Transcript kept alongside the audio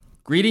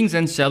Greetings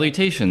and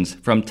salutations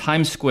from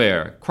Times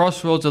Square,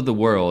 crossroads of the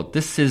world.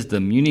 This is the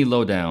Muni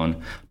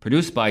Lowdown,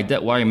 produced by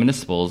Debtwire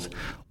Municipals,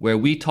 where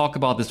we talk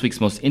about this week's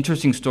most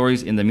interesting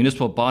stories in the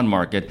municipal bond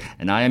market,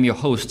 and I am your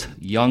host,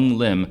 Young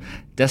Lim,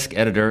 desk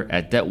editor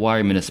at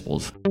Debtwire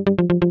Municipals.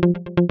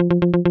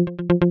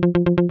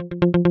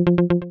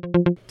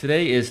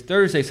 Today is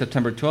Thursday,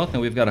 September 12th,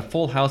 and we've got a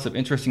full house of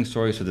interesting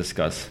stories to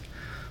discuss.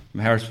 From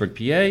Harrisburg,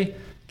 PA,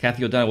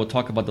 Kathie O'Donell will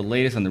talk about the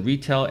latest on the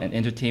retail and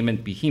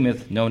entertainment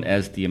behemoth known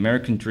as the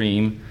American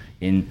Dream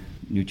in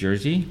New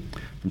Jersey.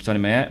 From sunny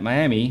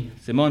Miami,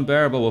 Simone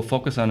Baribeau will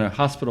focus on a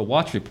hospital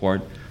watch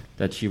report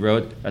that she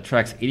wrote that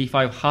tracks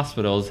 85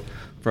 hospitals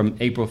from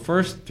April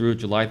 1st through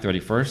July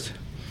 31st.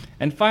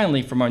 And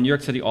finally, from our New York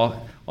City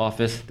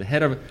office, the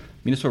head of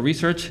municipal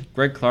research,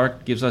 Greg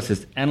Clark, gives us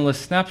his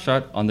analyst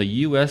snapshot on the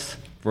U.S.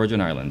 Virgin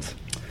Islands.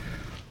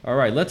 All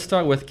right, let's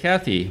start with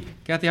Kathie.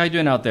 Kathie, how you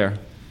doing out there?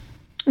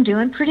 I'm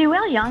doing pretty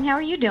well, Young. How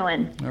are you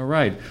doing? All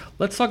right.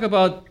 Let's talk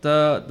about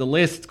the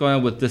latest that's going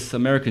on with this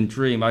American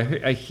Dream.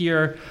 I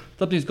hear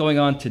something's going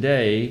on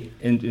today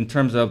in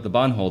terms of the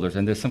bondholders,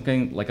 and there's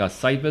something like a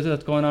site visit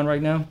that's going on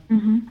right now?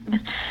 Mm-hmm.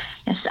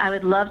 Yes, I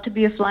would love to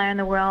be a fly on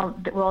the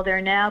wall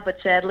there now, but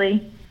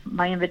sadly,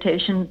 my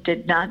invitation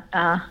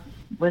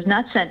was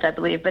not sent, I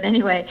believe. But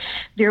anyway,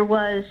 there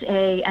was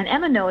an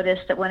EMA notice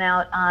that went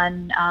out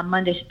on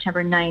Monday,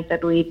 September 9th, I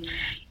believe,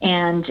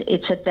 and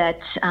it said that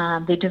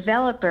the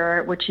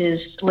developer, which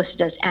is listed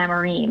as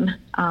Amarim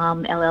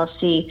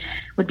LLC,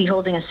 would be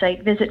holding a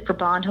site visit for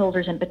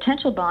bondholders and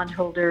potential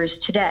bondholders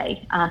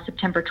today,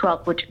 September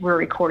 12th, which we're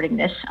recording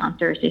this on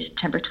Thursday,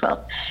 September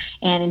 12th.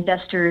 And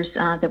investors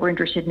that were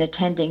interested in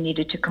attending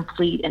needed to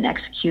complete and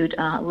execute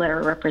a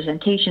letter of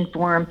representation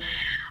form,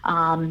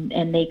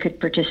 and they could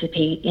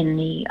participate in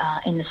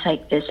the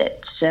site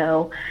visit.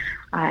 So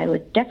I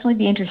would definitely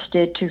be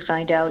interested to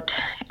find out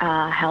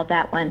how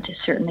that went.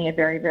 It's certainly a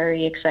very,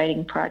 very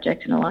exciting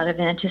project and a lot of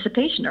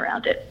anticipation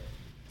around it.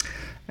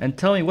 And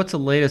tell me, what's the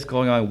latest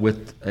going on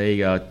with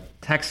a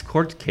tax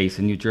court case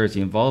in New Jersey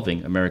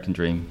involving American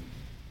Dream?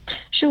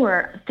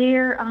 Sure.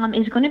 There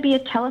is going to be a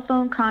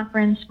telephone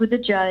conference with a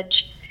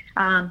judge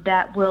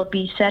that will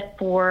be set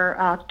for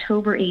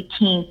October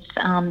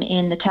 18th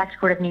in the Tax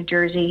Court of New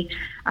Jersey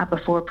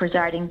before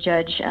presiding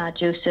Judge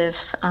Joseph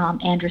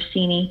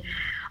Androsini.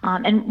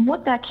 And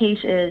what that case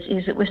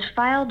is it was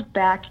filed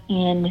back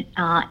in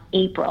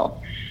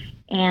April.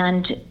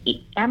 And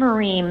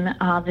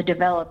Amarim, the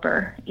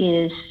developer,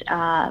 it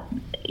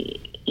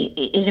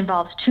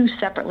involves two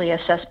separately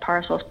assessed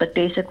parcels, but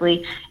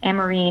basically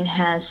Amarim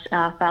has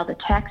filed a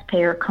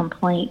taxpayer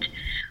complaint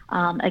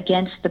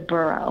against the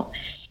borough.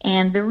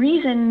 And the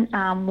reason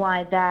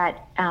why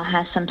that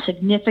has some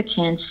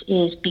significance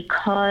is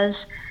because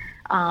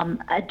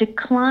a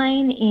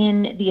decline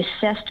in the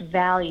assessed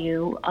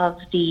value of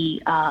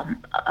the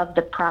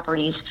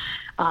properties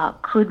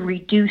could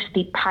reduce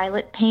the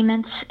pilot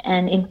payments,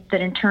 and that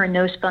in turn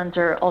those funds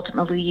are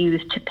ultimately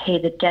used to pay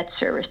the debt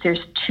service.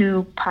 There's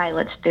two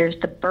pilots. There's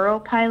the borough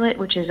pilot,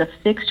 which is a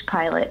fixed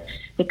pilot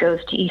that goes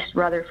to East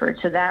Rutherford,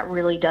 so that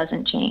really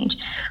doesn't change.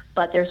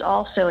 But there's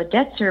also a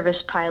debt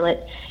service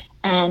pilot,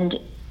 and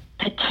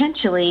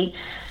potentially,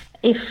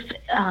 if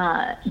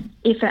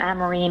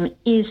Amarim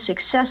is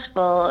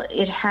successful,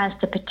 it has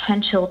the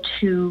potential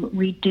to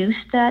reduce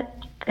that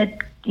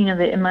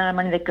the amount of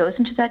money that goes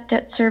into that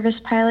debt service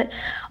pilot.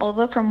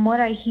 Although from what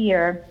I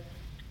hear,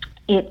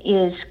 it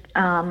is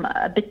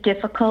a bit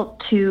difficult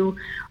to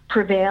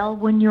prevail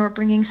when you're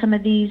bringing some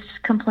of these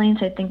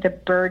complaints. I think the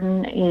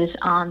burden is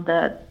on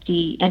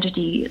the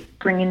entity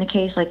bringing the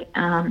case, like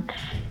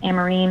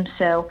Amarim.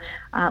 So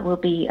it will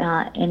be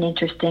an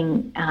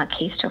interesting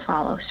case to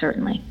follow,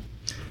 certainly.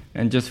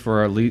 And just for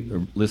our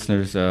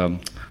listeners'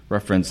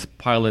 reference,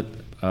 pilot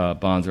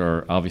bonds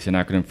are obviously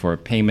an acronym for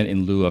payment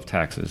in lieu of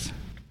taxes.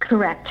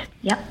 Correct.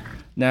 Yep.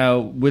 Now,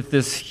 with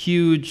this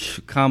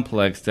huge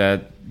complex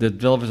that the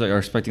developers are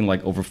expecting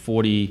like over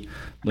 40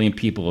 million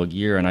people a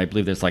year, and I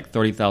believe there's like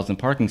 30,000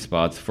 parking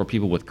spots for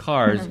people with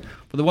cars. Mm-hmm.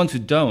 For the ones who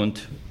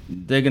don't,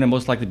 they're going to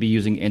most likely be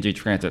using NJ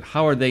Transit.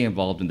 How are they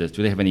involved in this?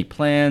 Do they have any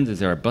plans? Is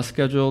there a bus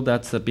schedule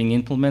that's being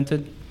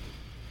implemented?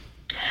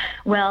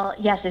 Well,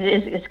 yes, it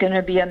is. It's going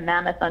to be a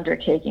mammoth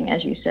undertaking,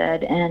 as you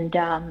said, and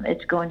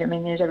it's going to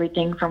mean there's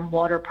everything from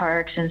water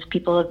parks, and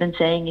people have been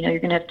saying, you're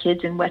going to have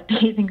kids in wet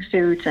bathing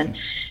suits and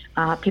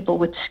people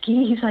with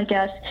skis, I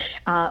guess,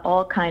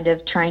 all kind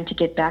of trying to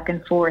get back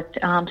and forth.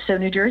 So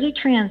New Jersey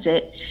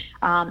Transit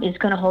is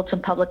going to hold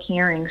some public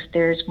hearings.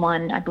 There's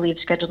one, I believe,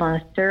 scheduled on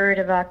the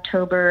 3rd of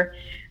October.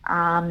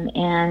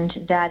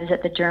 And that is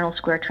at the Journal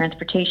Square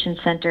Transportation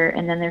Center.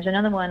 And then there's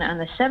another one on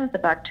the 7th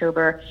of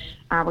October,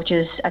 which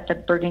is at the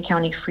Bergen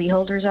County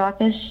Freeholders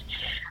Office.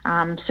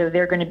 So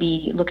they're going to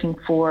be looking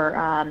for,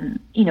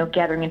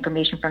 gathering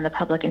information from the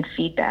public and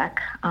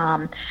feedback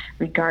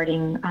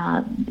regarding,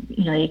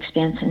 the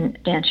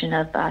expansion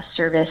of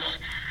service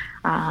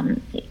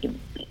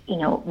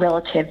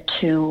relative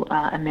to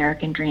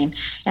American Dream.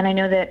 And I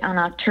know that on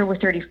October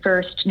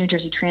 31st, New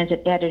Jersey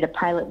Transit added a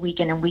pilot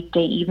weekend and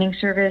weekday evening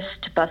service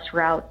to bus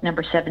route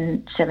number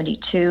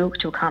 772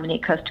 to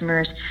accommodate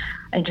customers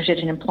interested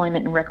in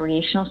employment and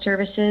recreational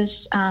services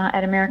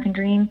at American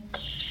Dream.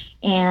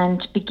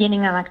 And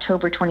beginning on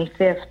October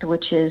 25th,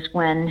 which is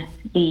when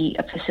the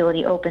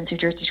facility opens, New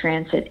Jersey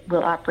Transit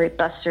will operate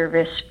bus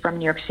service from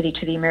New York City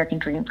to the American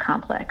Dream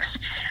complex.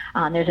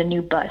 There's a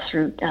new bus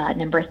route,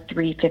 number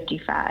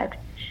 355.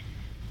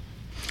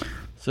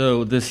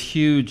 So this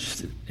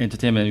huge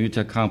entertainment and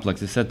retail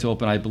complex is set to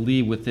open, I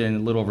believe, within a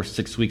little over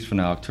 6 weeks from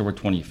now, October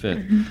 25th.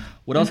 Mm-hmm.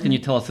 What else can you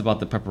tell us about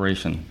the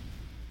preparation?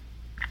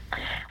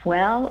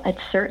 Well,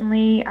 it's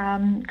certainly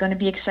going to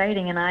be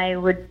exciting, and I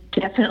would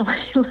definitely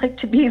like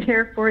to be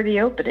there for the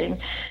opening.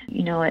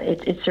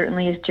 It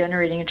certainly is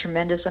generating a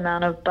tremendous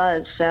amount of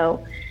buzz.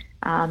 So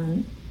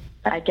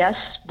I guess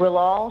we'll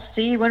all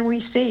see when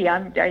we see.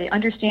 I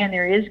understand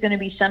there is going to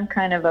be some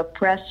kind of a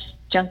press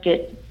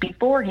junket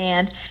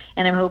beforehand,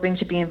 and I'm hoping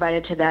to be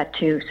invited to that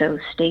too. So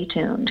stay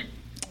tuned.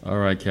 All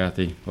right,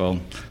 Kathie. Well,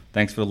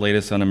 thanks for the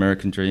latest on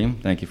American Dream.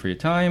 Thank you for your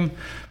time.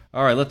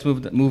 All right, let's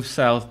move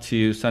south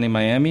to sunny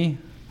Miami.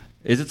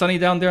 Is it sunny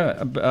down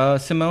there,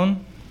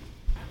 Simone?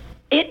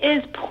 It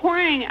is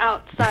pouring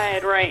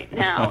outside right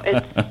now.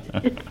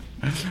 It's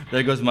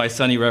there goes my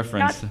sunny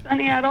reference. Not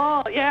sunny at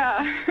all,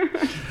 yeah.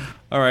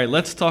 All right,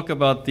 let's talk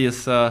about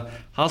this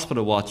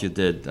hospital watch you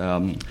did.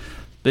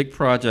 Big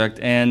project,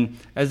 and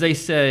as they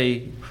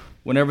say,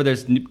 whenever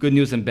there's good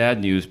news and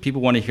bad news,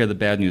 people want to hear the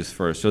bad news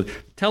first. So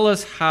tell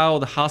us how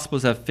the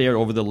hospitals have fared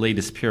over the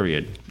latest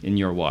period in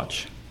your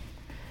watch.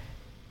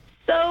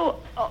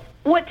 So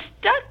what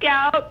stuck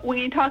out when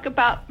you talk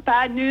about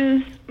bad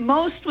news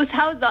most was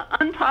how the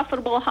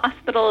unprofitable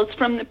hospitals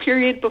from the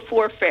period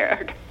before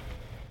fared.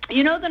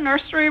 You know the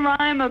nursery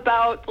rhyme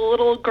about the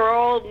little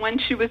girl, when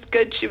she was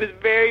good, she was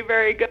very,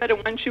 very good,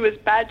 and when she was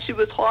bad, she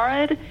was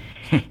horrid?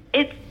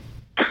 It's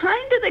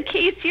kind of the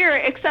case here,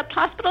 except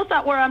hospitals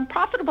that were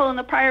unprofitable in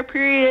the prior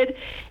period,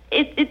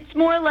 it's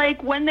more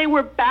like when they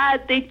were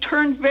bad, they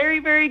turned very,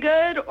 very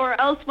good, or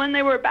else when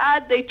they were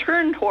bad, they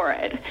turned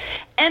horrid.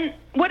 And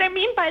what I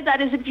mean by that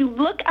is if you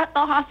look at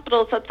the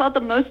hospitals that saw the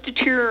most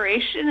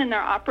deterioration in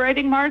their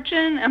operating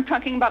margin, I'm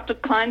talking about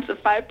declines of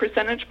 5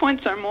 percentage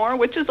points or more,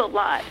 which is a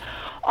lot,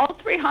 all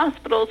 3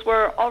 hospitals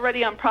were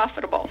already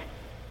unprofitable.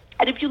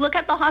 And if you look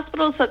at the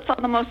hospitals that saw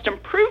the most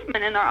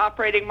improvement in their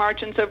operating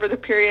margins over the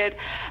period,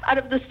 out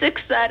of the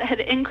 6 that had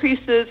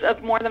increases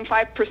of more than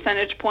 5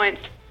 percentage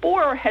points,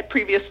 4 had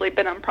previously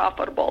been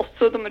unprofitable,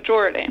 so the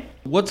majority.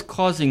 What's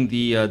causing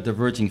the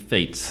diverging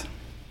fates?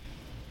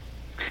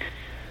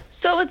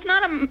 So it's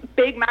not a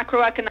big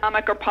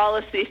macroeconomic or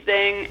policy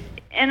thing,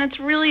 and it's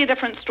really a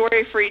different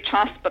story for each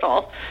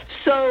hospital.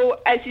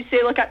 So as you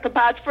say, look at the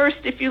bad first.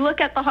 If you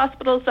look at the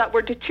hospitals that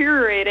were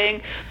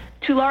deteriorating,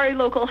 Tulare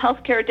Local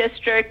Healthcare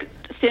District,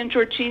 San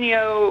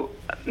Giorgio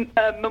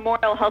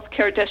Memorial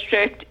Healthcare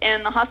District,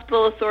 and the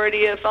Hospital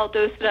Authority of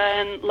Valdosta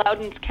and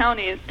Loudoun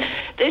counties.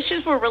 The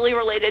issues were really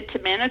related to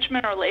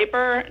management or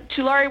labor.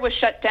 Tulare was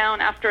shut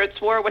down after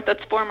its war with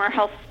its former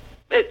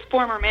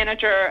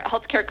manager,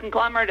 Healthcare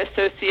Conglomerate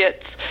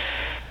Associates,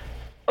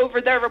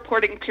 over their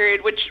reporting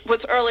period, which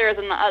was earlier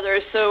than the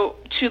others. So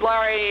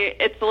Tulare,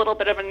 it's a little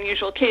bit of an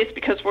unusual case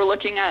because we're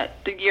looking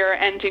at the year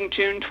ending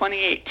June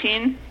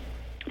 2018.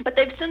 But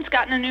they've since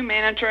gotten a new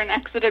manager and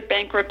exited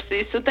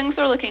bankruptcy, so things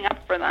are looking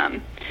up for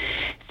them.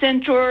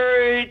 San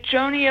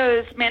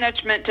Giorgio's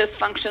management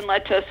dysfunction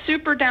led to a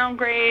super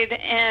downgrade,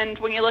 and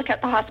when you look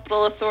at the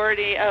Hospital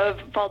Authority of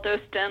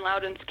Valdosta and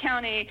Loudoun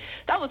County,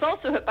 that was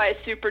also hit by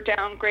a super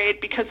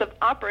downgrade because of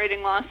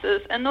operating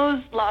losses, and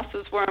those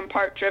losses were in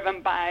part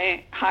driven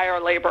by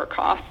higher labor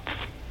costs.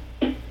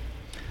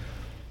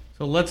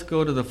 So let's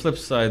go to the flip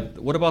side.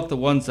 What about the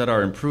ones that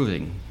are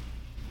improving?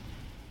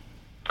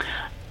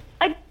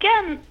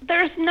 Again,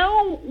 there's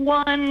no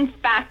one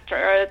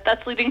factor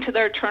that's leading to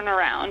their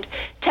turnaround.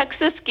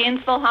 Texas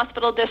Gainesville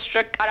Hospital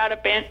District got out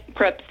of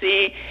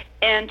bankruptcy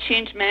and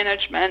changed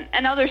management,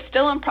 and now they're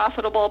still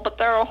unprofitable, but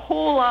they're a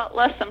whole lot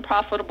less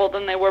unprofitable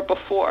than they were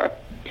before.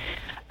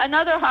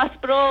 Another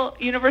hospital,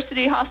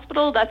 University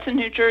Hospital, that's in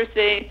New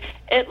Jersey,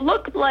 it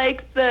looked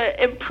like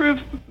the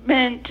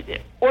improvement,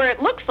 or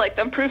it looks like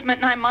the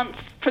improvement 9 months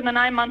for the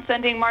 9 months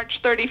ending March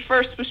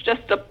 31st was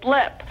just a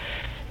blip,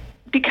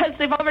 because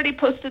they've already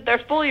posted their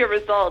full year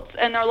results,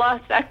 and their loss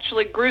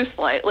actually grew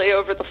slightly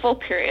over the full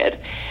period.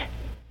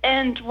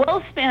 And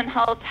WellSpan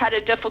Health had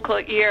a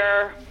difficult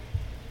year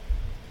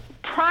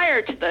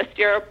prior to this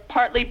year,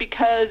 partly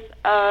because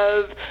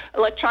of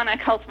electronic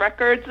health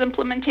records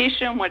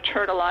implementation, which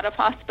hurt a lot of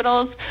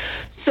hospitals.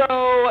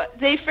 So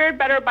they fared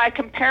better by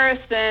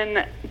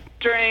comparison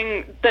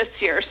during this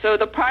year. So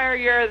the prior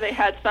year, they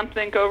had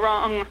something go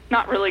wrong,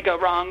 not really go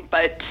wrong,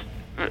 but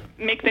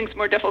make things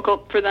more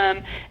difficult for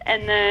them.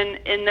 And then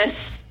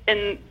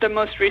in the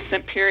most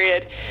recent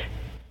period,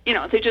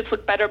 they just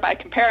look better by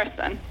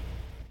comparison.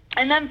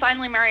 And then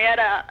finally,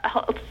 Marietta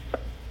Health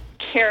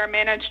care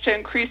managed to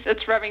increase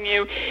its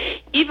revenue,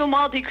 even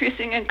while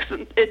decreasing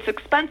its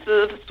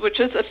expenses, which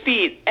is a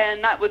feat,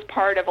 and that was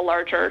part of a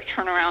larger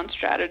turnaround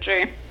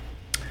strategy.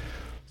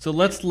 So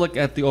let's look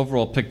at the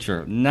overall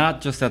picture,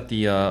 not just at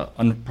the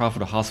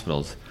unprofitable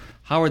hospitals.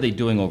 How are they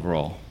doing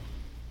overall?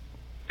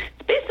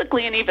 It's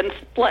basically an even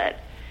split.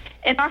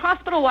 In our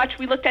hospital watch,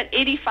 we looked at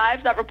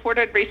 85 that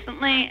reported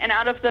recently, and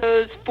out of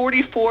those,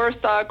 44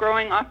 saw a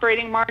growing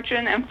operating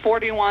margin and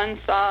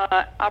 41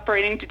 saw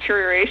operating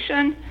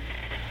deterioration.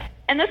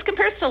 And this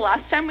compares to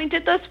last time we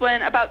did this,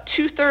 when about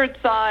 2/3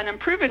 saw an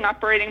improving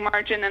operating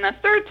margin and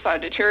 1/3 saw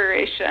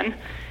deterioration.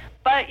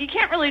 But you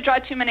can't really draw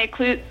too many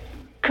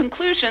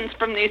conclusions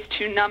from these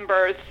two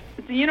numbers.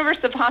 The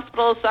universe of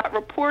hospitals that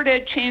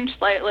reported changed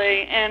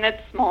slightly, and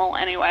it's small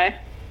anyway.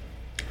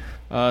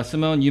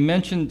 Simone, you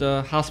mentioned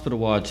Hospital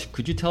Watch.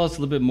 Could you tell us a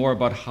little bit more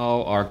about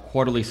how our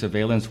quarterly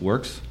surveillance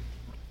works?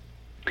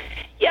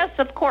 Yes,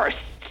 of course.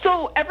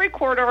 So every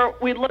quarter,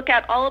 we look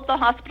at all of the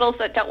hospitals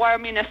that Delaware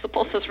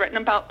Municipal has written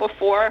about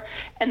before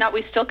and that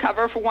we still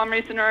cover for one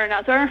reason or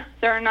another.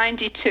 There are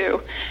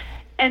 92.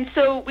 And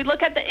so we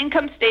look at the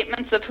income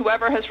statements of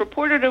whoever has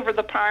reported over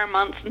the prior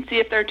months and see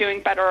if they're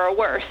doing better or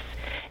worse.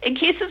 In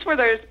cases where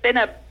there's been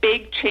a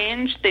big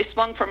change, they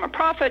swung from a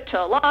profit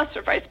to a loss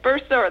or vice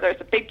versa, or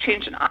there's a big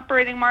change in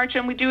operating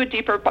margin, we do a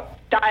deeper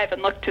dive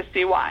and look to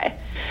see why.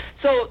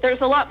 So there's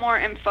a lot more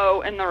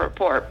info in the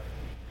report.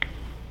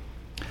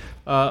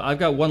 I've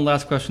got one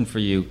last question for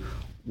you.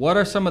 What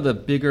are some of the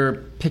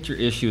bigger picture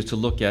issues to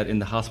look at in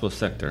the hospital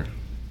sector?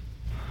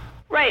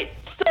 Right.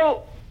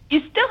 So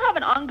you still have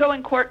an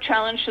ongoing court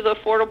challenge to the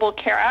Affordable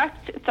Care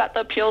Act. It's at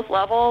the appeals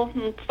level,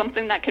 and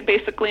something that could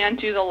basically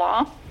undo the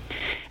law.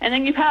 And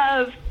then you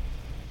have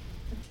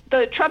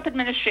the Trump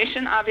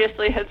administration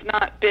obviously has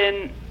not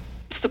been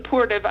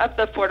supportive of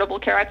the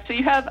Affordable Care Act. So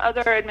you have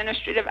other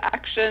administrative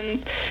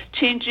actions,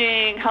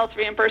 changing health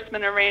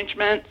reimbursement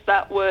arrangements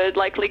that would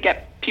likely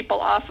get people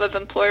off of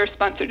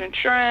employer-sponsored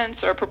insurance,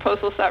 or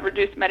proposals that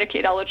reduce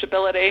Medicaid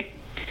eligibility.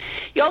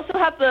 You also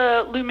have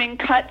the looming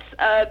cuts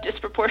of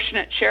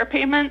disproportionate share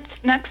payments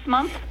next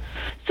month.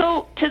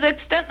 So to the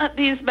extent that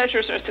these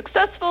measures are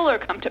successful or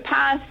come to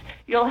pass,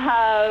 you'll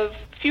have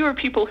fewer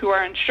people who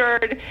are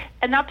insured,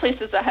 and that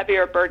places a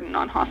heavier burden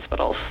on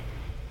hospitals.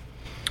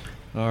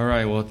 All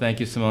right. Well, thank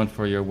you, Simone,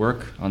 for your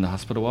work on the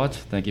Hospital Watch.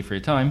 Thank you for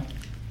your time.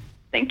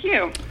 Thank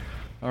you.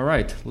 All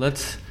right.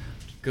 Let's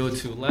go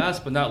to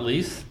last but not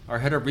least, our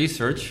head of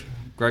research,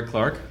 Greg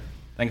Clark.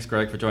 Thanks,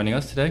 Greg, for joining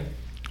us today.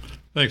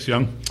 Thanks,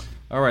 Young.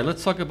 All right.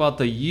 Let's talk about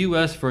the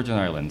U.S. Virgin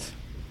Islands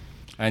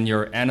and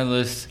your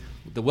analyst,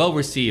 the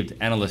well-received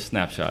analyst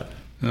snapshot.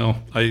 No,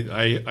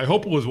 I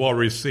hope it was well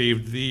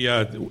received.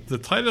 The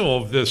title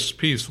of this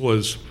piece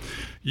was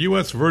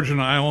U.S. Virgin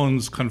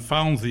Islands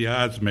Confounds the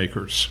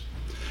Oddsmakers.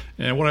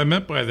 And what I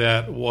meant by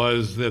that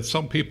was that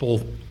some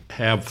people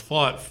have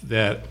thought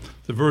that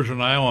the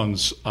Virgin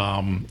Islands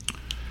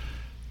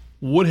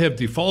would have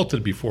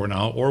defaulted before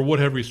now or would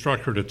have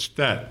restructured its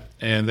debt,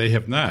 and they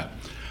have not.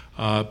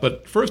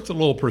 But first, a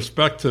little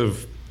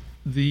perspective.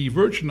 The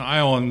Virgin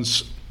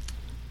Islands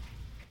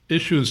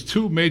issues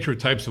two major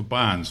types of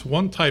bonds.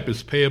 One type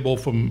is payable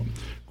from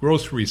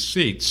gross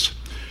receipts,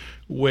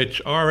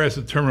 which are, as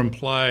the term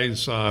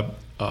implies,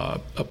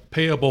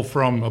 payable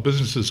from a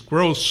business's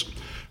gross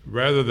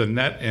rather than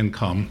net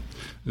income.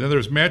 And then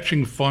there's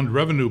matching fund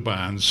revenue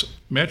bonds.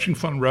 Matching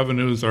fund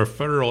revenues are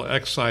federal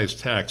excise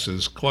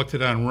taxes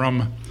collected on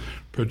rum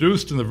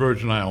produced in the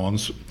Virgin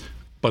Islands,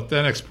 but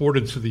then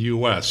exported to the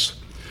U.S.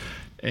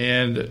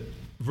 And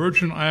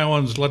Virgin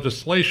Islands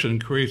legislation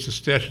creates a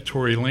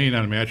statutory lien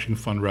on matching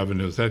fund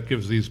revenues. That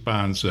gives these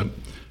bonds an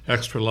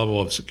extra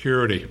level of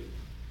security.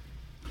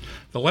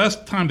 The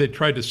last time they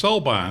tried to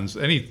sell bonds,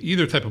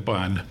 either type of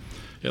bond,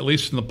 at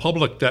least in the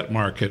public debt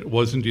market,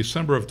 was in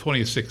December of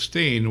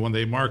 2016 when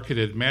they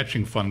marketed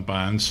matching fund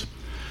bonds.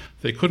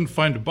 They couldn't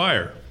find a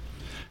buyer,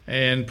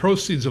 and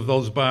proceeds of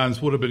those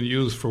bonds would have been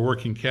used for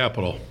working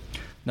capital.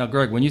 Now,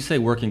 Greg, when you say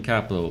working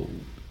capital,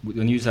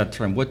 when you use that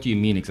term, what do you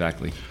mean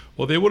exactly?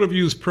 Well, they would have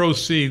used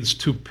proceeds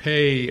to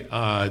pay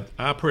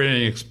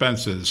operating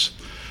expenses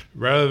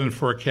rather than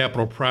for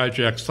capital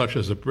projects such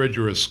as a bridge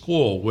or a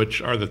school,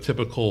 which are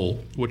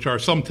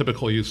some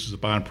typical uses of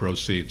bond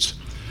proceeds.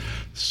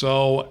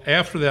 So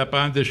after that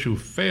bond issue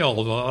failed,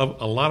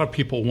 a lot of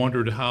people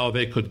wondered how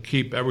they could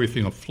keep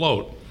everything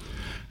afloat.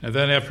 And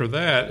then after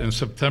that, in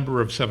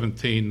September of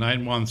 17,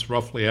 9 months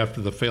roughly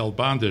after the failed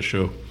bond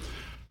issue,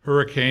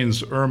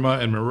 Hurricanes Irma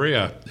and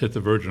Maria hit the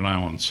Virgin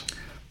Islands.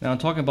 Now,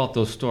 talking about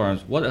those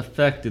storms, what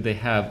effect did they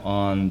have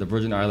on the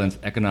Virgin Islands'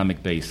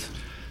 economic base?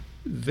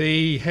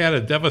 They had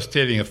a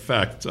devastating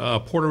effect.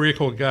 Puerto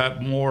Rico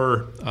got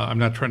more, I'm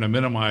not trying to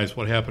minimize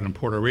what happened in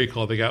Puerto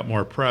Rico, they got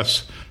more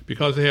press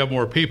because they have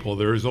more people.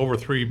 There's over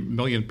 3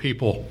 million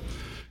people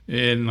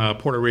in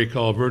Puerto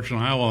Rico. Virgin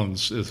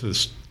Islands is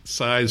the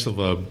size of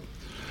a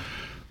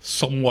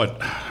somewhat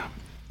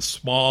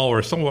small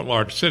or somewhat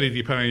large city,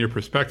 depending on your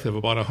perspective,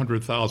 about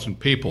 100,000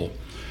 people.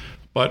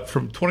 But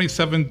from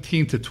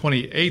 2017 to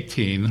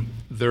 2018,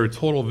 their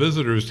total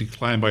visitors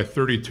declined by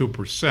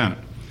 32%.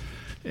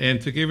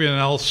 And to give you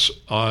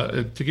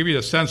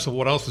a sense of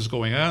what else is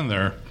going on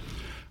there,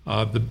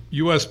 the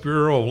U.S.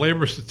 Bureau of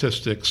Labor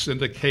Statistics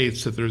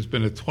indicates that there's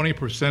been a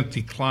 20%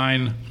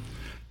 decline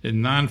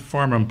in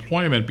non-farm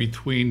employment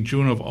between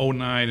June of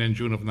 2009 and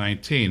June of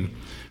 19.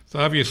 So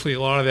obviously a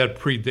lot of that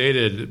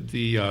predated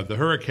the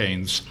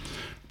hurricanes,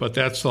 but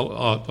that's the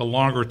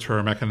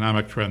longer-term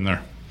economic trend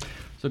there.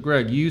 So,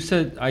 Greg, you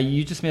said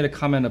you just made a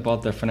comment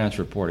about their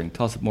financial reporting.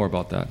 Tell us more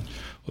about that.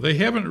 Well, they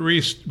haven't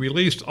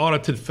released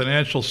audited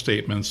financial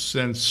statements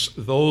since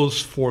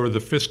those for the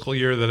fiscal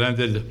year that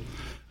ended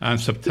on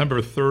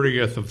September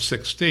 30th of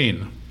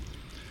 16.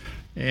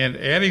 And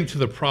adding to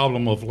the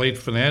problem of late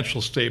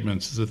financial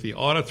statements is that the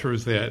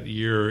auditors that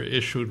year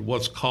issued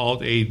what's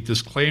called a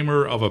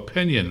disclaimer of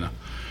opinion,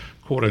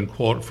 quote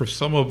unquote, for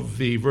some of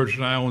the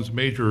Virgin Islands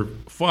major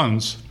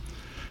funds.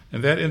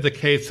 And that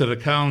indicates that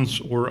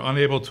accountants were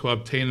unable to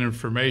obtain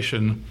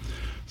information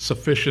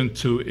sufficient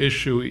to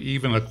issue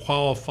even a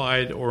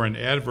qualified or an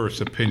adverse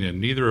opinion,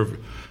 neither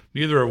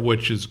of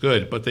which is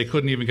good, but they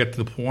couldn't even get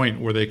to the point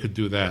where they could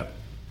do that.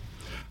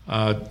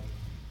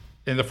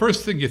 And the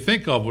first thing you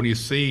think of when you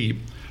see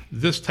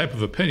this type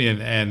of opinion,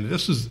 and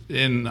this is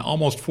in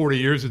almost 40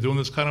 years of doing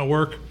this kind of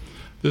work,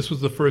 this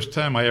was the first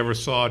time I ever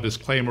saw a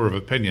disclaimer of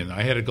opinion.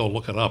 I had to go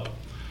look it up.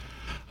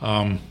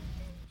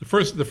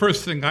 The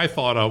first thing I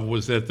thought of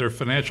was that their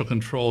financial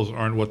controls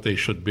aren't what they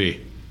should be.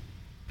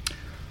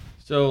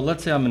 So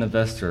let's say I'm an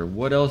investor.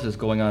 What else is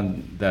going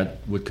on that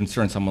would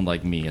concern someone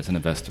like me as an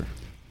investor?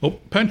 Well,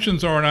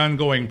 pensions are an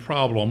ongoing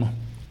problem.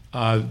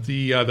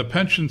 The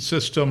pension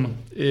system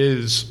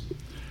is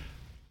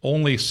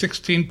only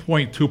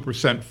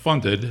 16.2%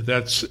 funded.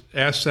 That's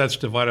assets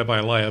divided by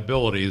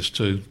liabilities,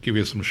 to give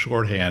you some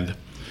shorthand.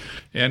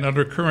 And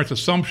under current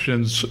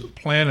assumptions,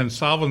 plan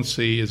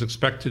insolvency is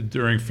expected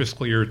during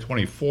fiscal year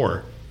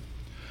 24.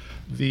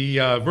 The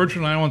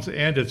Virgin Islands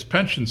and its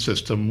pension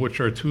system, which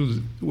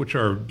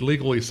are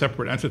legally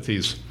separate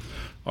entities,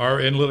 are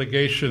in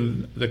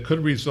litigation that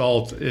could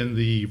result in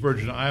the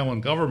Virgin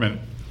Island government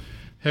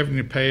having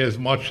to pay as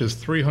much as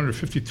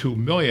 $352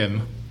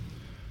 million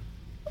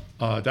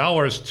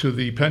to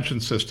the pension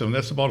system.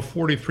 That's about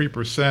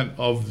 43%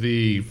 of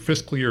the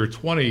fiscal year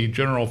 20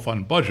 general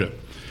fund budget.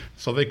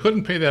 So they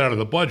couldn't pay that out of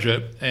the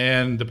budget,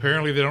 and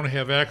apparently they don't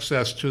have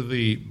access to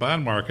the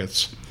bond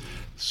markets.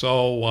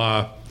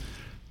 So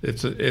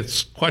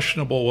it's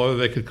questionable whether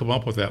they could come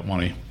up with that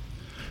money.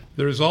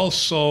 There's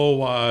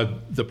also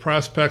the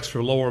prospects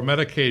for lower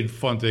Medicaid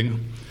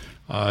funding,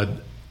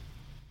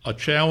 a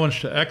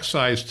challenge to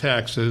excise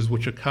taxes,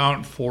 which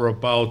account for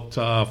about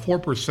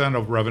 4%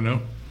 of revenue,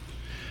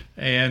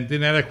 and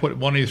inadequate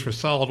monies for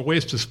solid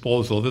waste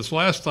disposal. This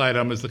last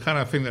item is the kind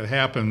of thing that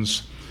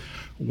happens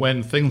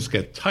when things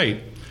get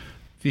tight.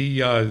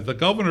 The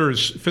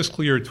governor's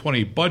fiscal year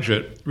 20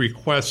 budget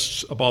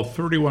requests about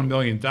 $31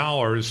 million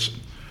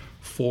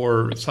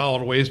for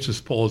solid waste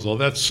disposal.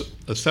 That's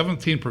a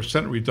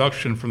 17%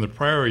 reduction from the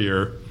prior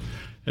year,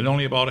 and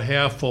only about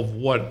half of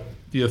what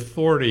the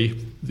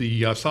authority,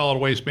 the Solid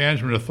Waste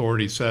Management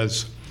Authority,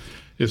 says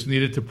is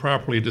needed to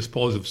properly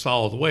dispose of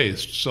solid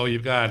waste. So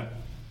you've got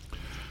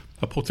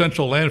a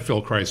potential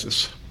landfill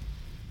crisis.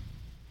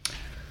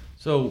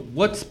 So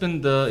what's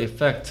been the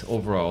effect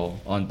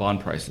overall on bond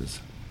prices?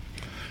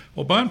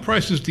 Well, bond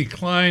prices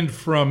declined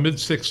from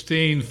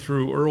mid-16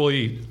 through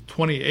early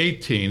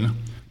 2018,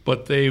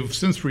 but they've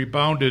since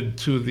rebounded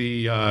to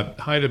the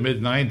high to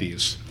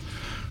mid-90s.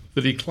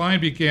 The decline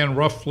began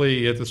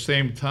roughly at the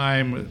same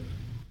time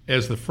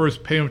as the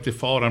first payment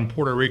default on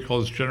Puerto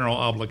Rico's general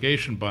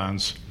obligation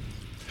bonds,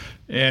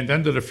 and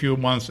ended a few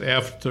months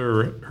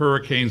after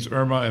Hurricanes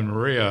Irma and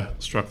Maria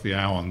struck the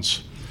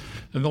islands.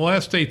 In the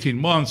last 18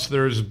 months,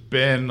 there's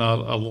been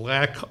a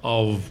lack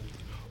of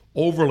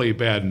overly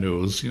bad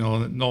news,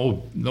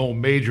 no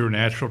major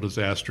natural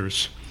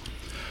disasters.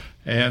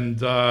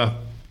 And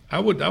I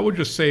would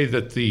just say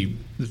that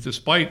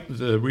despite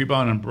the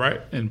rebound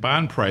in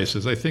bond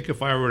prices, I think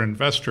if I were an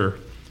investor,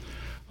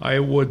 I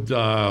would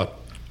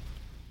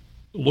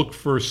look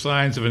for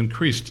signs of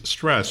increased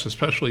stress,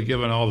 especially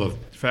given all the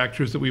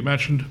factors that we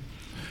mentioned.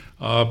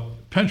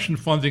 Pension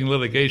funding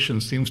litigation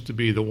seems to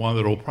be the one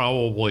that will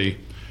probably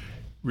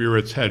rear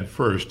its head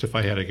first, if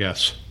I had to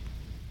guess.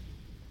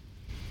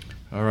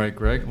 All right,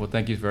 Greg. Well,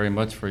 thank you very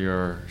much for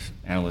your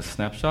analyst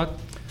snapshot.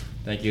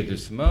 Thank you to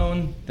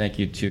Simone, thank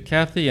you to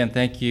Kathie, and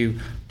thank you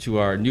to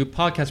our new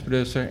podcast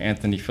producer,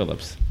 Anthony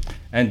Phillips.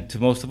 And to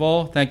most of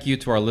all, thank you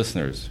to our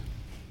listeners.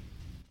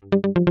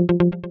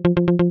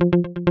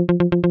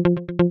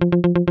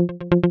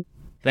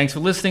 Thanks for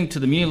listening to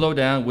the Muni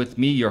Lowdown with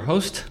me, your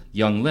host,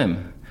 Young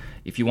Lim.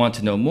 If you want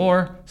to know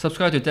more,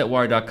 subscribe to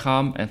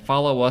debtwire.com and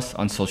follow us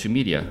on social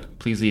media.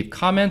 Please leave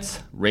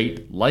comments,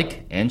 rate,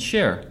 like, and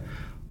share.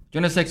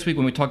 Join us next week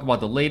when we talk about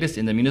the latest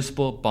in the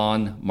municipal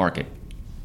bond market.